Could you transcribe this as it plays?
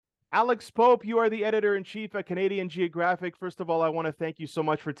Alex Pope, you are the editor-in-chief at Canadian Geographic. First of all, I want to thank you so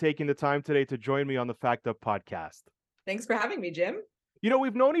much for taking the time today to join me on the Fact Up podcast. Thanks for having me, Jim.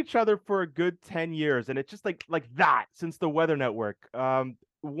 We've known each other for a good 10 years, and it's just like that since the Weather Network.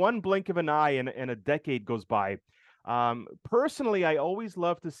 One blink of an eye and a decade goes by. Personally, I always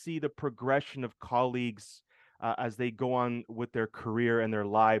love to see the progression of colleagues as they go on with their career and their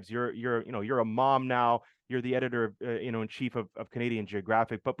lives. You're a mom now. You're the editor, in chief of Canadian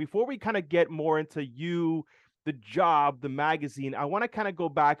Geographic. But before we kind of get more into you, the job, the magazine, I want to kind of go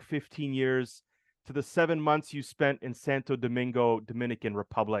back 15 years to the 7 months you spent in Santo Domingo, Dominican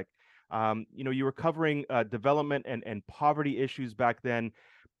Republic. You were covering development and poverty issues back then.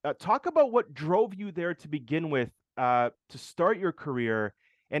 Talk about what drove you there to begin with, to start your career,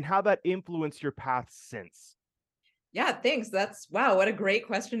 and how that influenced your path since. Yeah, thanks. Wow, what a great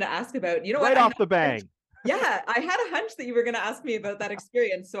question to ask about. You know right what? off the bang. Yeah, I had a hunch that you were going to ask me about that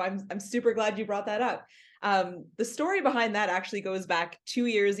experience, so I'm super glad you brought that up. The story behind that actually goes back 2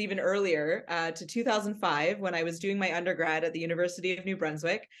 years even earlier, to 2005, when I was doing my undergrad at the University of New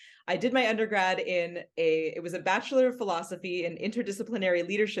Brunswick. I did my undergrad it was a Bachelor of Philosophy in Interdisciplinary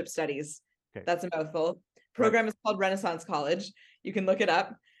Leadership Studies. Okay. That's a mouthful. Program is called Renaissance College. You can look it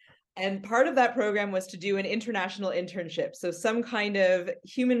up. And part of that program was to do an international internship. So some kind of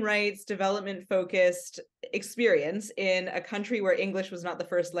human rights development focused experience in a country where English was not the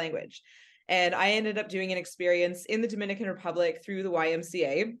first language. And I ended up doing an experience in the Dominican Republic through the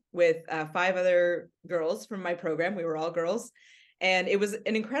YMCA with 5 other girls from my program. We were all girls. And it was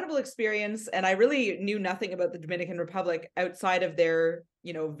an incredible experience. And I really knew nothing about the Dominican Republic outside of their,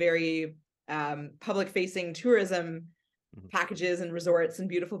 very public facing tourism packages and resorts and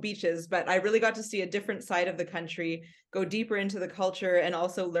beautiful beaches. But I really got to see a different side of the country, go deeper into the culture, and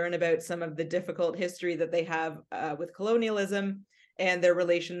also learn about some of the difficult history that they have with colonialism and their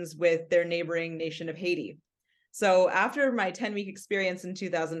relations with their neighboring nation of Haiti. So after my 10-week experience in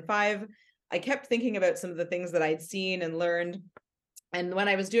 2005, I kept thinking about some of the things that I'd seen and learned. And when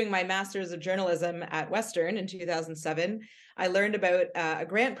I was doing my master's of journalism at Western in 2007, I learned about a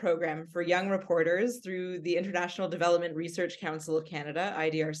grant program for young reporters through the International Development Research Council of Canada,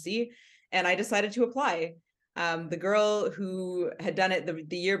 IDRC, and I decided to apply. The girl who had done it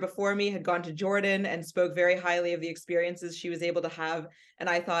the year before me had gone to Jordan and spoke very highly of the experiences she was able to have. And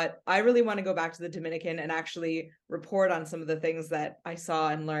I thought, I really want to go back to the Dominican and actually report on some of the things that I saw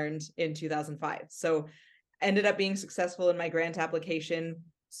and learned in 2005. So ended up being successful in my grant application,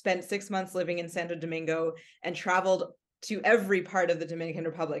 spent 6 months living in Santo Domingo, and traveled to every part of the Dominican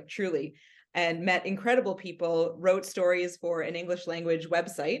Republic, truly, and met incredible people, wrote stories for an English language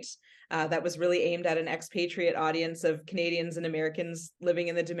website that was really aimed at an expatriate audience of Canadians and Americans living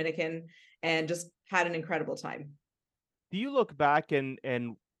in the Dominican, and just had an incredible time. Do you look back and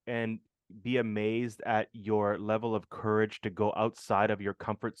be amazed at your level of courage to go outside of your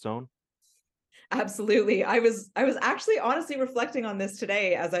comfort zone? Absolutely. I was actually honestly reflecting on this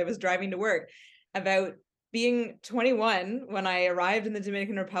today as I was driving to work about being 21 when I arrived in the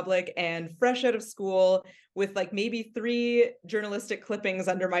Dominican Republic and fresh out of school with like maybe 3 journalistic clippings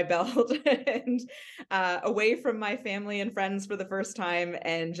under my belt and away from my family and friends for the first time,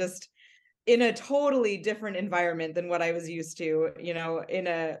 and just in a totally different environment than what I was used to, in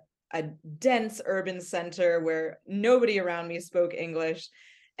a dense urban center where nobody around me spoke English.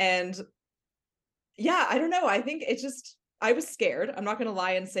 And yeah, I don't know. I think I was scared. I'm not going to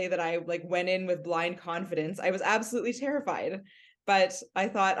lie and say that I went in with blind confidence. I was absolutely terrified, but I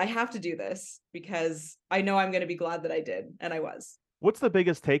thought I have to do this because I know I'm going to be glad that I did. And I was. What's the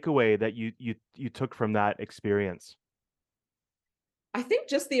biggest takeaway that you took from that experience? I think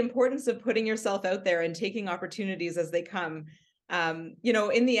just the importance of putting yourself out there and taking opportunities as they come.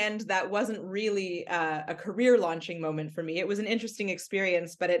 In the end, that wasn't really a career launching moment for me. It was an interesting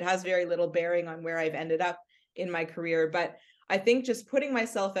experience, but it has very little bearing on where I've ended up in my career. But I think just putting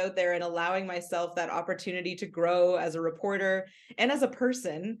myself out there and allowing myself that opportunity to grow as a reporter and as a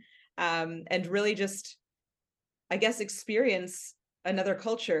person, and really just, I guess, experience another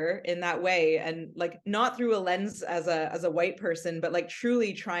culture in that way, and not through a lens as a white person, but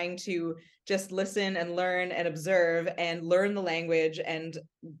truly trying to just listen and learn and observe and learn the language and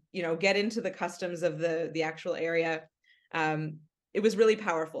get into the customs of the actual area. It was really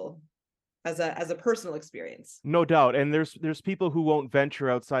powerful as a personal experience. No doubt. And there's people who won't venture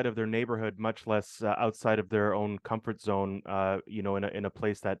outside of their neighborhood, much less outside of their own comfort zone, in a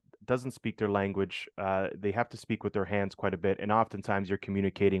place that doesn't speak their language. They have to speak with their hands quite a bit, and oftentimes you're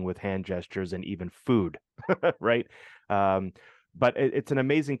communicating with hand gestures and even food, right? but it's an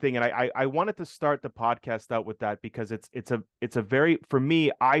amazing thing, and I wanted to start the podcast out with that because it's a very, for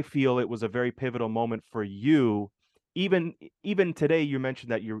me, I feel it was a very pivotal moment for you. Even today, you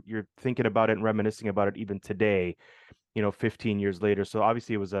mentioned that you're thinking about it and reminiscing about it even today, 15 years later. So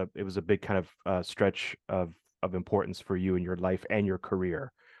obviously it was a big kind of stretch of importance for you in your life and your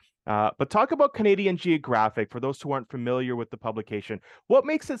career. But talk about Canadian Geographic for those who aren't familiar with the publication. What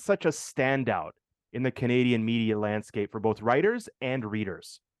makes it such a standout in the Canadian media landscape for both writers and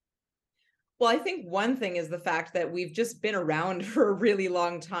readers? Well, I think one thing is the fact that we've just been around for a really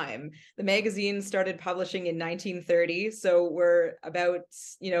long time. The magazine started publishing in 1930, so we're about,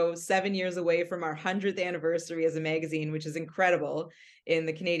 7 years away from our 100th anniversary as a magazine, which is incredible in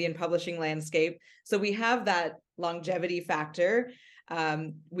the Canadian publishing landscape. So we have that longevity factor.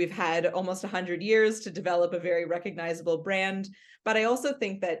 We've had almost 100 years to develop a very recognizable brand, but I also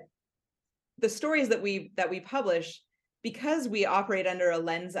think that the stories that we publish, because we operate under a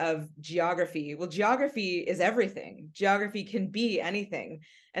lens of geography, well, geography is everything. Geography can be anything.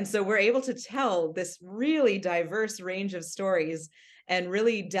 And so we're able to tell this really diverse range of stories and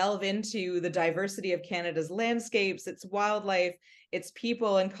really delve into the diversity of Canada's landscapes, its wildlife, its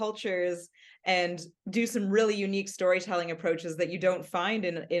people and cultures, and do some really unique storytelling approaches that you don't find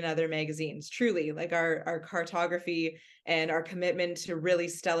in other magazines. Truly, like our cartography and our commitment to really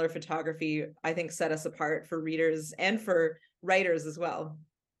stellar photography, I think, set us apart for readers and for writers as well.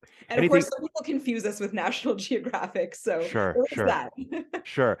 And of Anything? course, some people confuse us with National Geographic, so Sure, there is sure, that.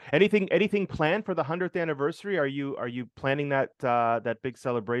 sure. Anything planned for the 100th anniversary? Are you planning that big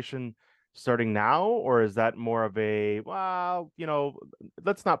celebration starting now, or is that more of a, well,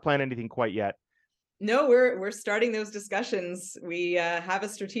 let's not plan anything quite yet? No, we're starting those discussions. We have a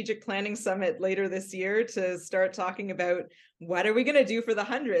strategic planning summit later this year to start talking about what are we going to do for the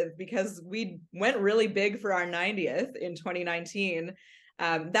 100th, because we went really big for our 90th in 2019.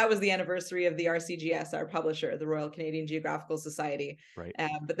 That was the anniversary of the RCGS, our publisher, the Royal Canadian Geographical Society. Right.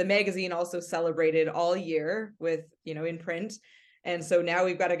 But the magazine also celebrated all year with, in print. And so now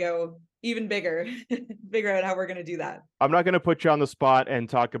we've got to go even bigger, figure out how we're going to do that. I'm not going to put you on the spot and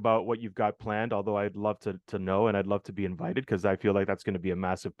talk about what you've got planned, although I'd love to know, and I'd love to be invited because I feel like that's going to be a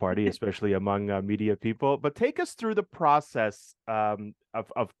massive party, especially among media people. But take us through the process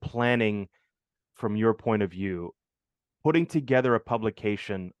of planning from your point of view, putting together a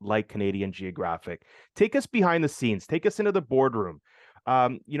publication like Canadian Geographic. Take us behind the scenes. Take us into the boardroom.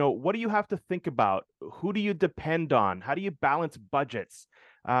 What do you have to think about? Who do you depend on? How do you balance budgets?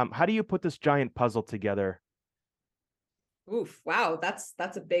 How do you put this giant puzzle together? Oof, wow, that's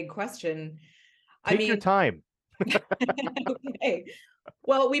a big question. I Take your mean, time. okay.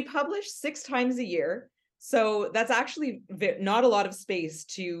 Well, we publish 6 times a year, so that's actually not a lot of space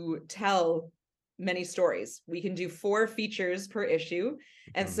to tell many stories. We can do 4 features per issue.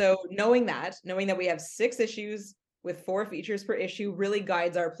 And Mhm. so knowing that we have 6 issues with 4 features per issue really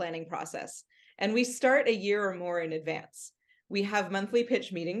guides our planning process. And we start a year or more in advance. We have monthly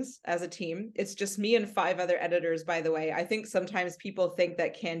pitch meetings as a team. It's just me and 5 other editors, by the way. I think sometimes people think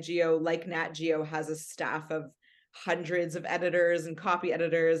that CanGeo, like Nat Geo, has a staff of hundreds of editors and copy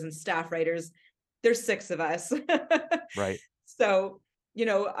editors and staff writers. There's 6 of us. Right. So,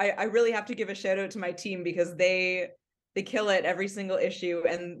 I really have to give a shout out to my team because they kill it every single issue,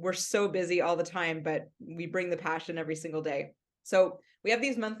 and we're so busy all the time, but we bring the passion every single day. So we have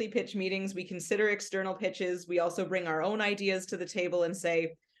these monthly pitch meetings. We consider external pitches. We also bring our own ideas to the table and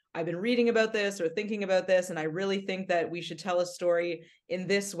say, I've been reading about this or thinking about this, and I really think that we should tell a story in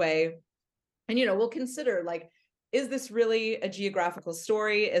this way. And, we'll consider, like, is this really a geographical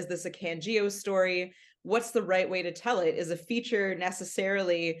story? Is this a CanGeo story? What's the right way to tell it? Is a feature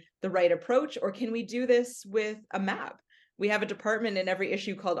necessarily the right approach, or can we do this with a map? We have a department in every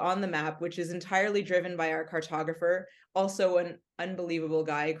issue called On the Map, which is entirely driven by our cartographer, also an unbelievable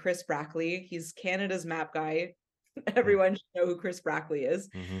guy, Chris Brackley. He's Canada's map guy. Everyone should know who Chris Brackley is.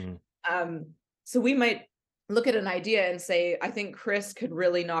 Mm-hmm. So we might look at an idea and say, I think Chris could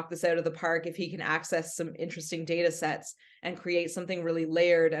really knock this out of the park if he can access some interesting data sets and create something really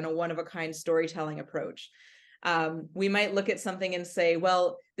layered and a one-of-a-kind storytelling approach. We might look at something and say,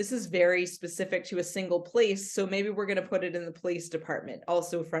 well, this is very specific to a single place, so maybe we're going to put it in the police department,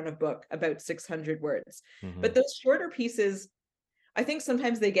 also front of book, about 600 words. Mm-hmm. But those shorter pieces, I think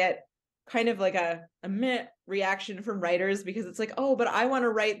sometimes they get kind of like a meh reaction from writers, because it's like, oh, but I want to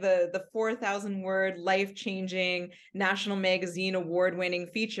write the 4,000 word life-changing national magazine award-winning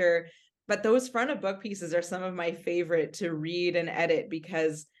feature. But those front of book pieces are some of my favorite to read and edit,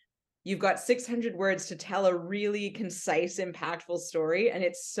 because you've got 600 words to tell a really concise, impactful story, and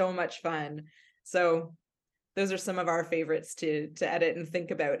it's so much fun. So those are some of our favorites to edit and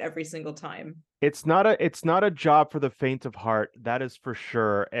think about every single time. It's not a job for the faint of heart, that is for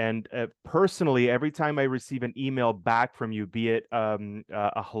sure. And personally, every time I receive an email back from you, be it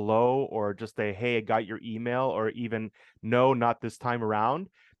a hello or just a hey, I got your email, or even no, not this time around,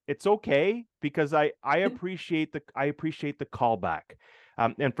 it's okay because I appreciate the callback.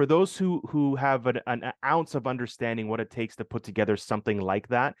 And for those who have an ounce of understanding what it takes to put together something like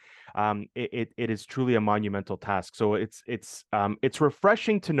that, it is truly a monumental task. So it's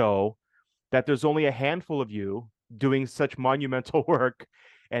refreshing to know that there's only a handful of you doing such monumental work,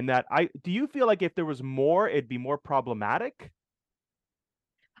 and that I do you feel like if there was more, it'd be more problematic?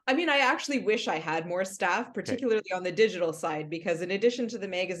 I mean, I actually wish I had more staff, Okay. particularly on the digital side, because in addition to the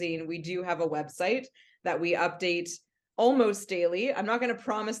magazine, we do have a website that we update almost daily. I'm not going to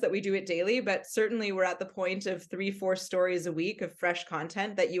promise that we do it daily, but certainly we're at the point of 3, 4 stories a week of fresh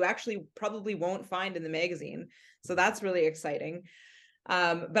content that you actually probably won't find in the magazine. So that's really exciting.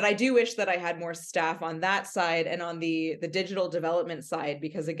 But I do wish that I had more staff on that side and on the digital development side,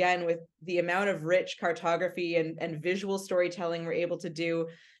 because again, with the amount of rich cartography and visual storytelling we're able to do,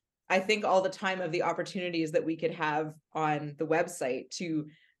 I think all the time of the opportunities that we could have on the website to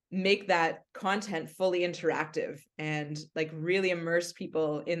make that content fully interactive and like really immerse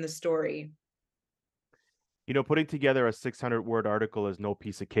people in the story. Putting together a 600-word article is no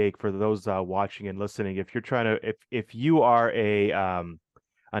piece of cake for those watching and listening. If you're trying to, if you are a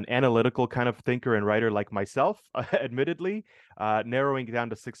an analytical kind of thinker and writer like myself, admittedly, narrowing down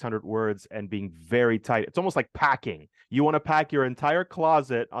to 600 words and being very tight, it's almost like packing. You want to pack your entire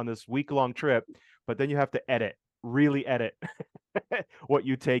closet on this week-long trip, but then you have to really edit what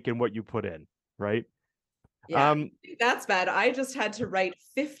you take and what you put in, right? Yeah, Um, that's bad. I just had to write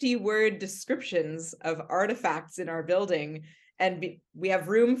 50-word descriptions of artifacts in our building, and we have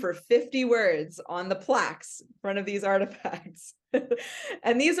room for 50 words on the plaques in front of these artifacts.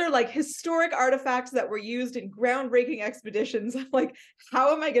 And these are like historic artifacts that were used in groundbreaking expeditions. I'm like,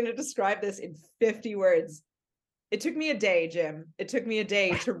 how am I going to describe this in 50 words? It took me a day, Jim. It took me a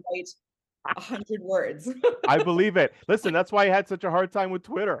day to write 100 words. I believe it. Listen, that's why I had such a hard time with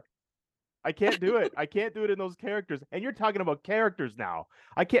Twitter. I can't do it. I can't do it in those characters. And you're talking about characters now.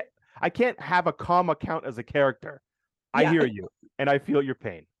 I can't I can't have a comma count as a character. I Yeah. hear you and I feel your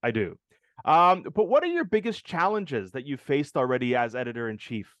pain. I do. But what are your biggest challenges that you faced already as editor in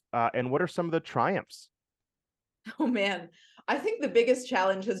chief? And what are some of the triumphs? Oh man, I think the biggest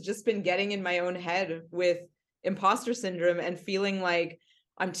challenge has just been getting in my own head with imposter syndrome and feeling like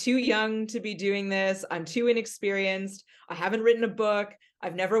I'm too young to be doing this. I'm too inexperienced. I haven't written a book.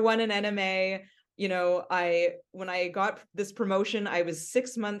 I've never won an NMA. When I got this promotion, I was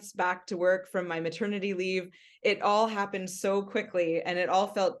 6 months back to work from my maternity leave. It all happened so quickly and it all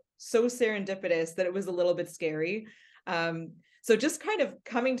felt so serendipitous that it was a little bit scary. So just kind of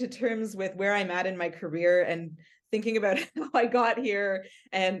coming to terms with where I'm at in my career and thinking about how I got here,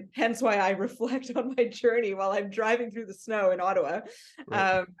 and hence why I reflect on my journey while I'm driving through the snow in Ottawa.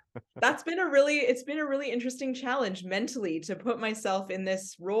 Right. Um, it's been a really interesting challenge mentally to put myself in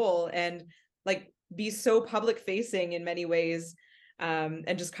this role and like be so public facing in many ways.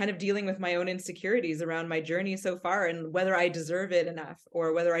 And just kind of dealing with my own insecurities around my journey so far and whether I deserve it enough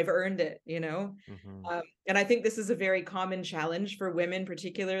or whether I've earned it. Mm-hmm. And I think this is a very common challenge for women,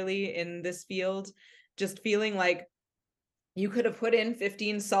 particularly in this field, just feeling like you could have put in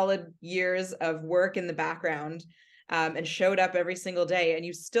 15 solid years of work in the background, and showed up every single day, and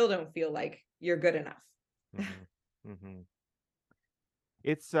you still don't feel like you're good enough. Mm-hmm. Mm-hmm.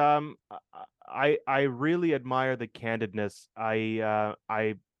 It's I really admire the candidness. I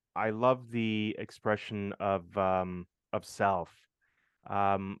love the expression of self.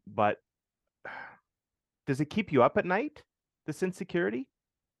 But does it keep you up at night? This insecurity?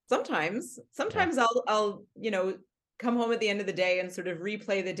 Sometimes, Yeah. sometimes I'll come home at the end of the day and sort of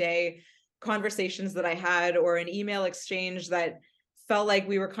replay the day, conversations that I had, or an email exchange that felt like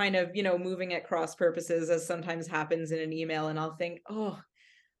we were kind of moving at cross purposes, as sometimes happens in an email, and I'll think, oh,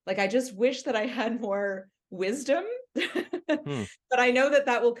 like I just wish that I had more wisdom. Hmm. But I know that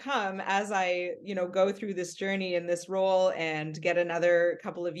that will come as I go through this journey in this role and get another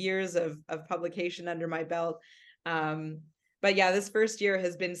couple of years of publication under my belt. um but yeah, this first year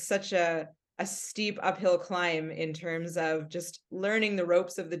has been such a steep uphill climb in terms of just learning the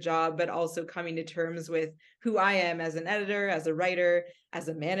ropes of the job, but also coming to terms with who I am as an editor, as a writer, as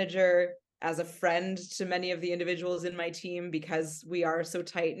a manager, as a friend to many of the individuals in my team, because we are so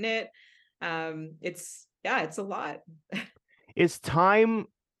tight knit. It's yeah, it's a lot. Is time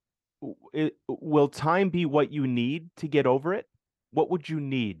will time be what you need to get over it? What would you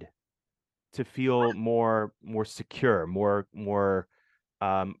need? to feel more secure, more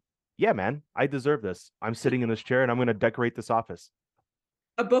yeah, man, I deserve this. I'm sitting in this chair and I'm going to decorate this office.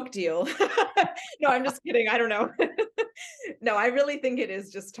 A book deal. No, I'm just kidding. I don't know. No, I really think it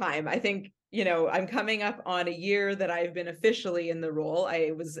is just time. I think, I'm coming up on a year that I've been officially in the role.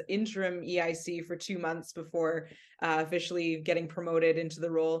 I was interim EIC for 2 months before officially getting promoted into the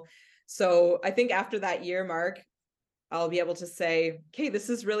role. So I think after that year mark, I'll be able to say, okay, this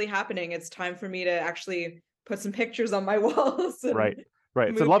is really happening. It's time for me to actually put some pictures on my walls Right. and Right.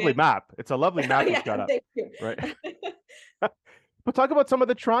 It's a move lovely in. map. It's a lovely map Yeah, you've got up. thank you. Right. But talk about some of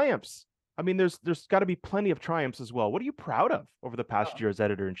the triumphs. I mean, there's got to be plenty of triumphs as well. What are you proud of over the past Oh, year as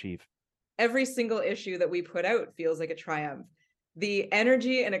editor in chief? every single issue that we put out feels like a triumph. The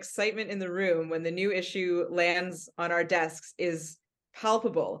energy and excitement in the room when the new issue lands on our desks is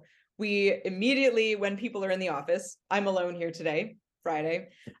palpable. We immediately, when people are in the office, I'm alone here today, Friday,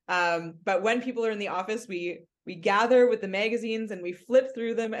 but when people are in the office, we gather with the magazines and we flip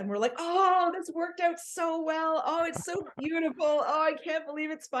through them and we're like, oh, this worked out so well. Oh, it's so beautiful. Oh, I can't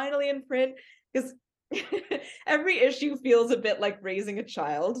believe it's finally in print. Because every issue feels a bit like raising a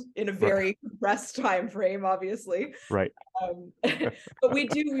child in a Right. very compressed time frame, obviously. Right. But we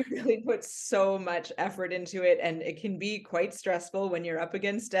really put so much effort into it, and it can be quite stressful when you're up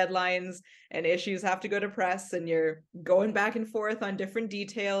against deadlines and issues have to go to press and you're going back and forth on different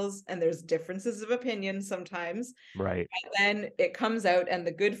details and there's differences of opinion sometimes. Right. And then it comes out and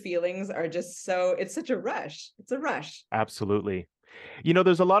the good feelings are just it's such a rush. It's a rush. Absolutely.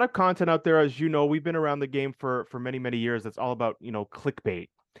 There's a lot of content out there, as you know, we've been around the game for many years. That's all about, clickbait,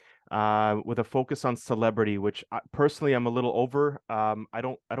 with a focus on celebrity, which personally I'm a little over. I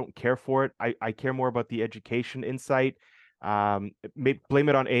don't care for it. I care more about the education insight. Blame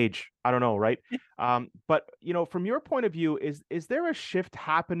it on age. I don't know, right? But from your point of view, is there a shift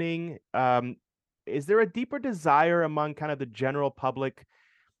happening? Is there a deeper desire among kind of the general public,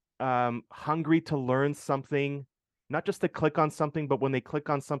 hungry to learn something, not just to click on something, but when they click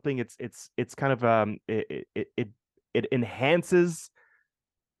on something, it's kind of it enhances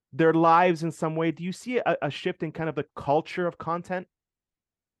their lives in some way. Do you see a shift in kind of the culture of content?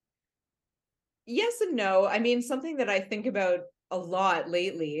 Yes and no. I mean, something that I think about a lot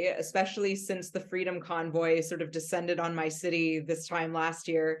lately, especially since the Freedom Convoy sort of descended on my city this time last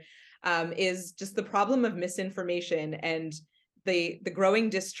year, is just the problem of misinformation and the growing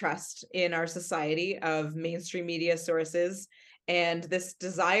distrust in our society of mainstream media sources, and this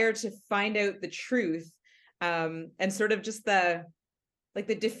desire to find out the truth, and sort of just the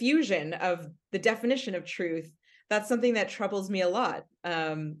diffusion of the definition of truth. That's something that troubles me a lot,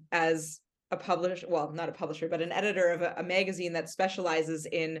 as a publisher, well, not a publisher, but an editor of a magazine that specializes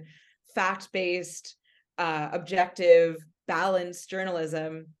in fact-based, objective, balanced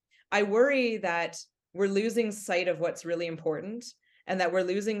journalism. I worry that we're losing sight of what's really important and that we're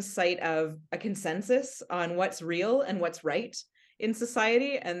losing sight of a consensus on what's real and what's right in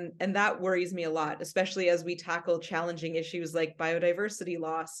society, and that worries me a lot, especially as we tackle challenging issues like biodiversity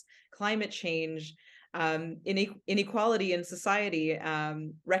loss, climate change, inequality in society,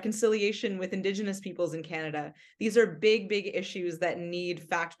 reconciliation with Indigenous peoples in Canada. These are big issues that need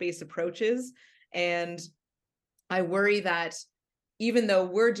fact-based approaches. And I worry that even though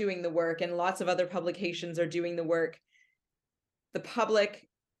we're doing the work and lots of other publications are doing the work, the public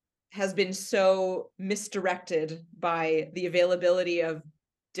has been so misdirected by the availability of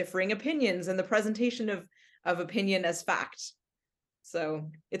differing opinions and the presentation of opinion as fact.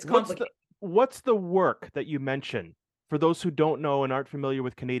 So it's complicated. What's the work that you mentioned? For those who don't know and aren't familiar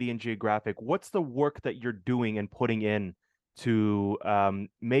with Canadian Geographic, what's the work that you're doing and putting in to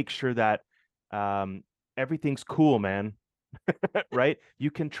make sure that everything's cool, man? Right?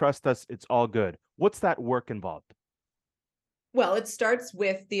 You can trust us. It's all good. What's that work involved? Well, it starts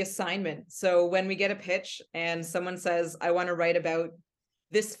with the assignment. So when we get a pitch and someone says, I want to write about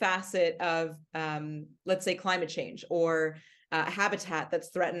this facet of, let's say, climate change or habitat that's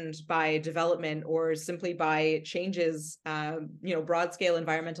threatened by development or simply by changes, broad scale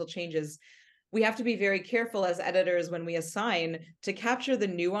environmental changes, we have to be very careful as editors when we assign to capture the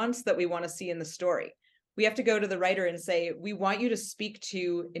nuance that we want to see in the story. We have to go to the writer and say, we want you to speak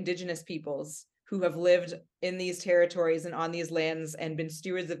to Indigenous peoples who have lived in these territories and on these lands and been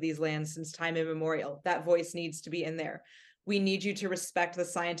stewards of these lands since time immemorial. That voice needs to be in there. We need you to respect the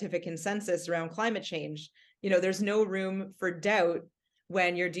scientific consensus around climate change. There's no room for doubt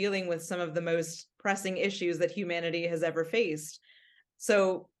when you're dealing with some of the most pressing issues that humanity has ever faced.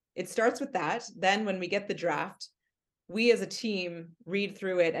 So it starts with that. Then when we get the draft, we as a team read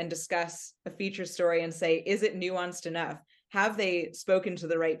through it and discuss a feature story and say, is it nuanced enough? Have they spoken to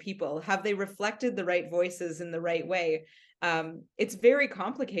the right people? Have they reflected the right voices in the right way? It's very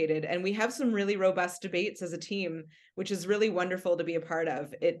complicated, and we have some really robust debates as a team, which is really wonderful to be a part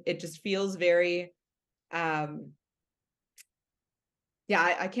of. It just feels very, yeah,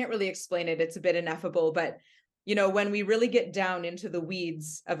 I can't really explain it. It's a bit ineffable, but when we really get down into the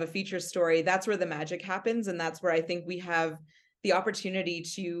weeds of a feature story, that's where the magic happens, and that's where I think we have the opportunity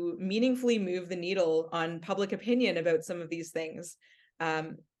to meaningfully move the needle on public opinion about some of these things.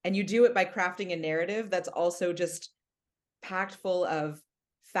 And you do it by crafting a narrative that's also just packed full of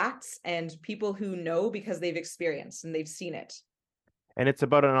facts and people who know because they've experienced and they've seen it. And it's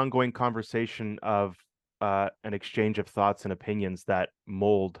about an ongoing conversation of an exchange of thoughts and opinions that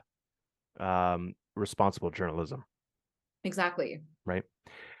mold responsible journalism. Exactly. Right.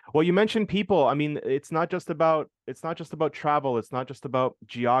 Well, you mentioned people. I mean, it's not just about travel. It's not just about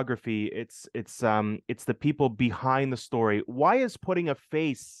geography. It's the people behind the story. Why is putting a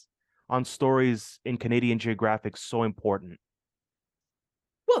face on stories in Canadian Geographic so important?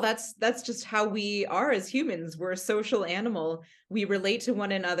 Well, that's just how we are as humans. We're a social animal. We relate to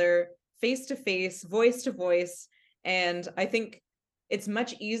one another face to face, voice to voice, and I think it's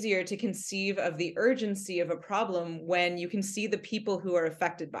much easier to conceive of the urgency of a problem when you can see the people who are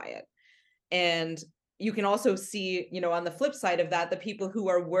affected by it. And you can also see, on the flip side of that, the people who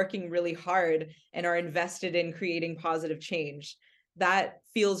are working really hard and are invested in creating positive change. That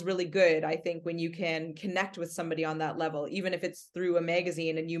feels really good, I think, when you can connect with somebody on that level, even if it's through a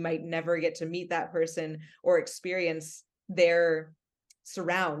magazine and you might never get to meet that person or experience their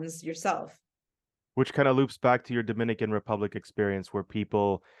surrounds yourself. Which kind of loops back to your Dominican Republic experience, where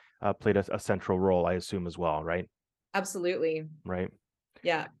people played a central role, I assume, as well, right? Absolutely. Right.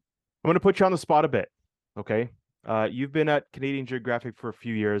 Yeah. I'm going to put you on the spot a bit. Okay. You've been at Canadian Geographic for a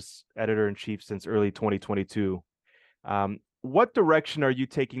few years, editor-in-chief since early 2022. What direction are you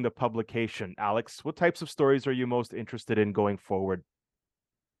taking the publication, Alex? What types of stories are you most interested in going forward?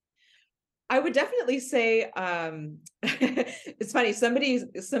 I would definitely say it's funny.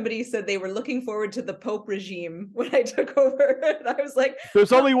 Somebody said they were looking forward to the Pope regime when I took over. And I was like,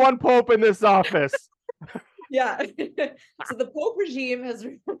 there's only one Pope in this office. Yeah. So the Pope regime has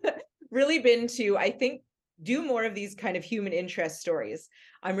really been to, I think, do more of these kind of human interest stories.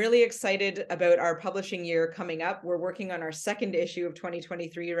 I'm really excited about our publishing year coming up. We're working on our second issue of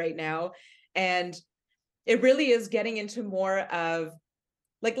 2023 right now. And it really is getting into more of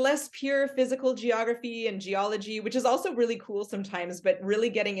like less pure physical geography and geology, which is also really cool sometimes, but really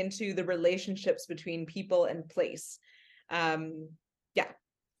getting into the relationships between people and place. Yeah.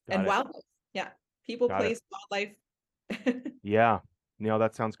 And wildlife. Yeah. People, place, wildlife. Yeah.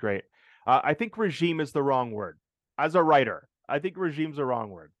 That sounds great. I think regime is the wrong word. As a writer, I think regime's the wrong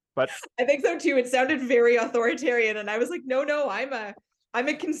word. But I think so too. It sounded very authoritarian, and I was like, no, I'm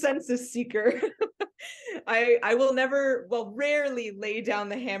a consensus seeker. I will never, rarely lay down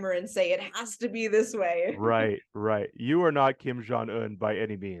the hammer and say it has to be this way. Right. You are not Kim Jong-un by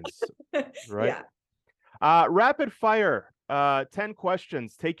any means. Right. Yeah. Rapid fire. 10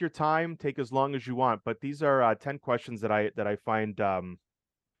 questions. Take your time, take as long as you want. But these are 10 questions that I find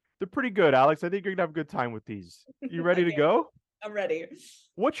they're pretty good, Alex. I think you're gonna have a good time with these. You ready to go? I'm ready.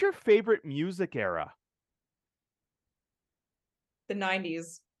 What's your favorite music era? The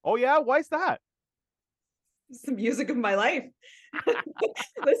 90s. Oh yeah, why is that? It's the music of my life.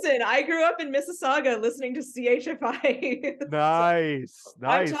 Listen, I grew up in Mississauga listening to CHFI. Nice.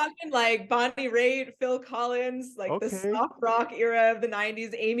 I'm talking like Bonnie Raitt, Phil Collins, like the soft rock era of the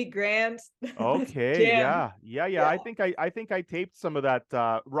 90s, Amy Grant. Okay, yeah. I think I taped some of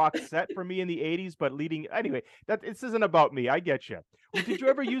that rock set for me in the 80s, but anyway, this isn't about me. I get you. Well, did you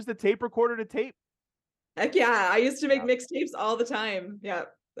ever use the tape recorder to tape? Heck yeah, I used to make mixtapes all the time. Yeah.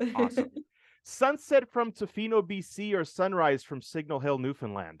 Awesome. Sunset from Tofino, BC, or sunrise from Signal Hill,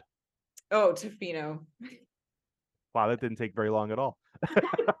 Newfoundland? Oh, Tofino. Wow, that didn't take very long at all.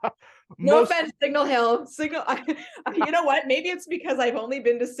 No offense, Signal Hill. You know what? Maybe it's because I've only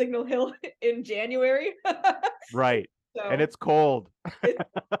been to Signal Hill in January. Right. So, and it's cold.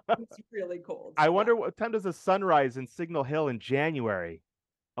 It's really cold. I wonder what time does the sunrise in Signal Hill in January?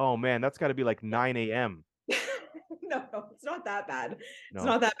 Oh man, that's got to be like 9 a.m. No, it's not that bad. It's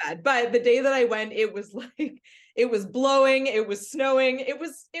not that bad. But the day that I went, it was like it was blowing, it was snowing.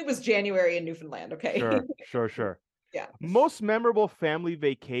 It was January in Newfoundland. Okay. Sure. Yeah. Most memorable family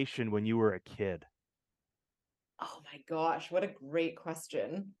vacation when you were a kid? Oh my gosh, what a great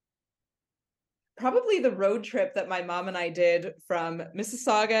question. Probably the road trip that my mom and I did from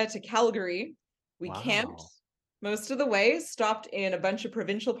Mississauga to Calgary. We camped most of the way, stopped in a bunch of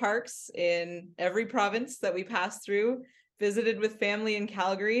provincial parks in every province that we passed through, visited with family in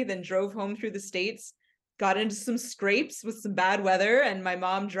Calgary, then drove home through the States, got into some scrapes with some bad weather, and my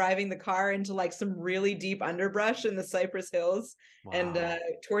mom driving the car into like some really deep underbrush in the Cypress Hills and Wow.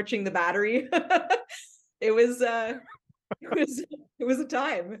 torching the battery. It was it was a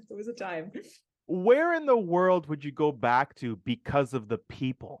time. It was a time. Where in the world would you go back to because of the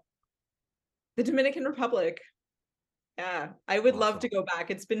people? The Dominican Republic. Yeah, I would love to Awesome. go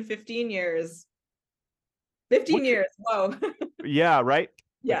back. It's been 15 years. 15 What's your, years. Whoa. yeah, right? Like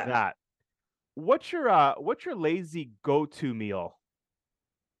Yeah. that. What's your lazy go-to meal?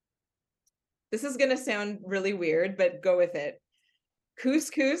 This is going to sound really weird, but go with it.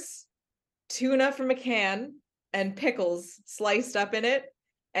 Couscous, tuna from a can, and pickles sliced up in it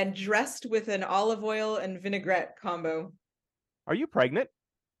and dressed with an olive oil and vinaigrette combo. Are you pregnant?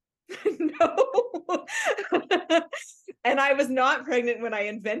 No. And I was not pregnant when I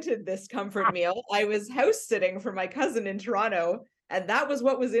invented this comfort meal. I was house sitting for my cousin in Toronto, and that was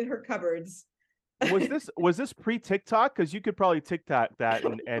what was in her cupboards. Was this pre-TikTok? Because you could probably TikTok that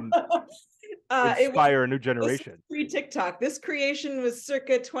and It was inspire a new this generation. pre-TikTok. This creation was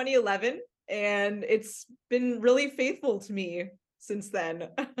circa 2011, and it's been really faithful to me since then.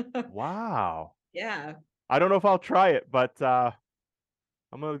 Wow. Yeah. I don't know if I'll try it, but I'll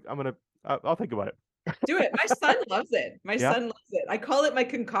think about it. Do it. My son loves it. My Yeah. son loves it. I call it my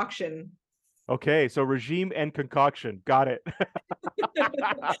concoction. Okay. So regime and concoction. Got it.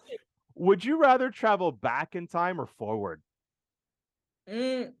 Would you rather travel back in time or forward?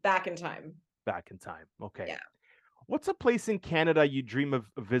 Back in time. Back in time. Okay. Yeah. What's a place in Canada you dream of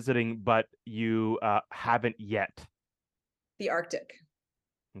visiting, but you haven't yet? The Arctic.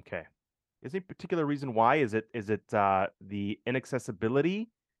 Okay. Is there a particular reason why? Is it the inaccessibility?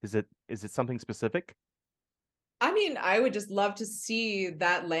 Is it something specific? I mean, I would just love to see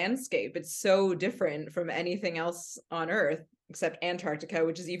that landscape. It's so different from anything else on Earth, except Antarctica,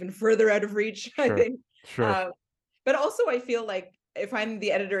 which is even further out of reach, I Sure. think. Sure. But also, I feel like if I'm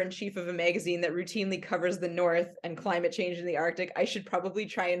the editor-in-chief of a magazine that routinely covers the North and climate change in the Arctic, I should probably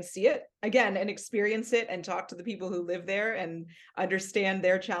try and see it again and experience it and talk to the people who live there and understand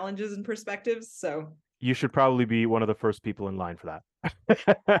their challenges and perspectives. So You should probably be one of the first people in line for that.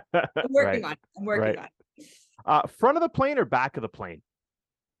 I'm Right. working on it. I'm working Right. on it. Front of the plane or back of the plane?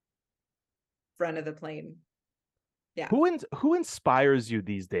 Front of the plane. Yeah. Who inspires you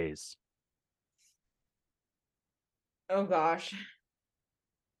these days? Oh gosh.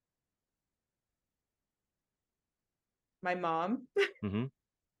 My mom. Mm-hmm.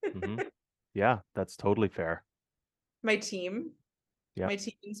 Mm-hmm. Yeah, that's totally fair. My team. Yeah, My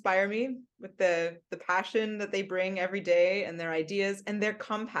team inspire me with the passion that they bring every day and their ideas and their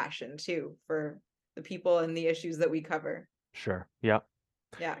compassion too for the people and the issues that we cover. sure. Yeah.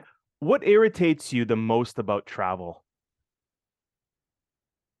 Yeah. What irritates you the most about travel?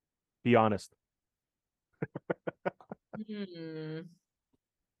 Be honest. Hmm.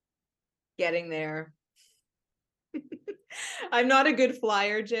 Getting there. I'm not a good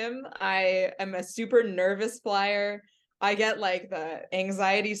flyer, Jim. I am a super nervous flyer. I get like the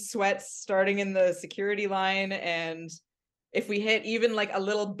anxiety sweats starting in the security line. And if we hit even like a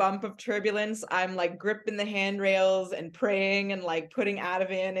little bump of turbulence, I'm like gripping the handrails and praying and like putting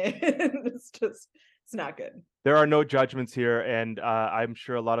Ativan in. It's not good. There are no judgments here, and I'm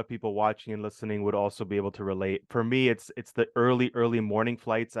sure a lot of people watching and listening would also be able to relate. For me, it's the early morning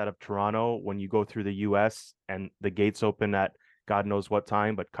flights out of Toronto when you go through the U.S. and the gates open at God knows what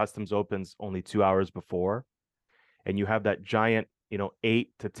time, but customs opens only 2 hours before, and you have that giant, 8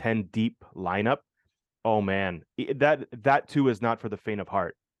 to 10 deep lineup. Oh man, that too is not for the faint of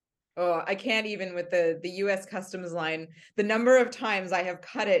heart. Oh, I can't even with the US customs line. The number of times I have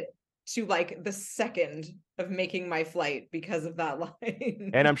cut it to like the second of making my flight because of that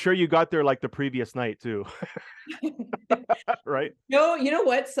line. And I'm sure you got there like the previous night too, right? No, you know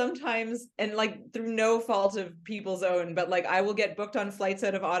what? Sometimes, and like through no fault of people's own, but like I will get booked on flights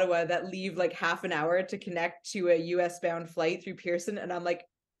out of Ottawa that leave like half an hour to connect to a US bound flight through Pearson. And I'm like,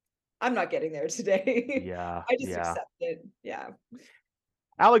 I'm not getting there today. Yeah, I just yeah. accept it. Yeah.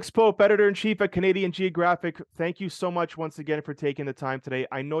 Alex Pope, editor-in-chief at Canadian Geographic. Thank you so much once again for taking the time today.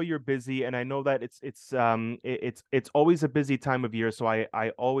 I know you're busy, and I know that it's always a busy time of year. So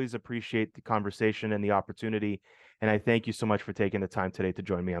I always appreciate the conversation and the opportunity. And I thank you so much for taking the time today to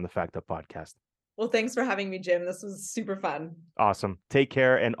join me on the Fact Up podcast. Well, thanks for having me, Jim. This was super fun. Awesome. Take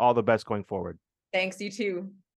care and all the best going forward. Thanks, you too.